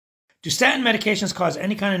Do statin medications cause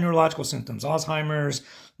any kind of neurological symptoms? Alzheimer's,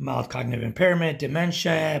 mild cognitive impairment,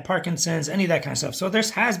 dementia, Parkinson's, any of that kind of stuff. So this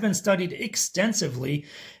has been studied extensively,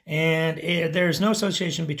 and there's no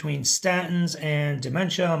association between statins and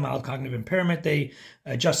dementia, mild cognitive impairment. They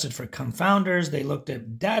adjusted for confounders. They looked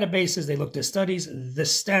at databases. They looked at studies. The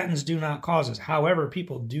statins do not cause this. However,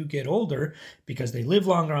 people do get older because they live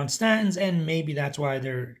longer on statins, and maybe that's why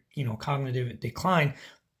they're, cognitive decline.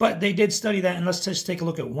 But they did study that, and let's just take a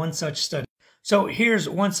look at one such study. So here's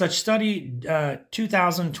one such study,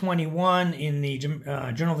 2021 in the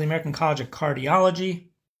Journal of the American College of Cardiology.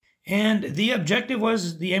 And the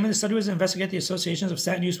aim of the study was to investigate the associations of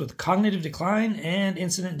statin use with cognitive decline and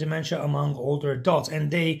incident dementia among older adults.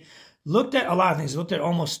 And they looked at a lot of things. They looked at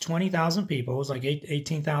almost 20,000 people. It was like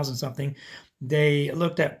 18,000 something. They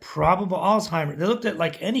looked at probable Alzheimer. They looked at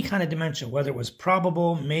like any kind of dementia, whether it was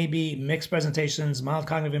probable, maybe, mixed presentations, mild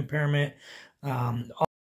cognitive impairment,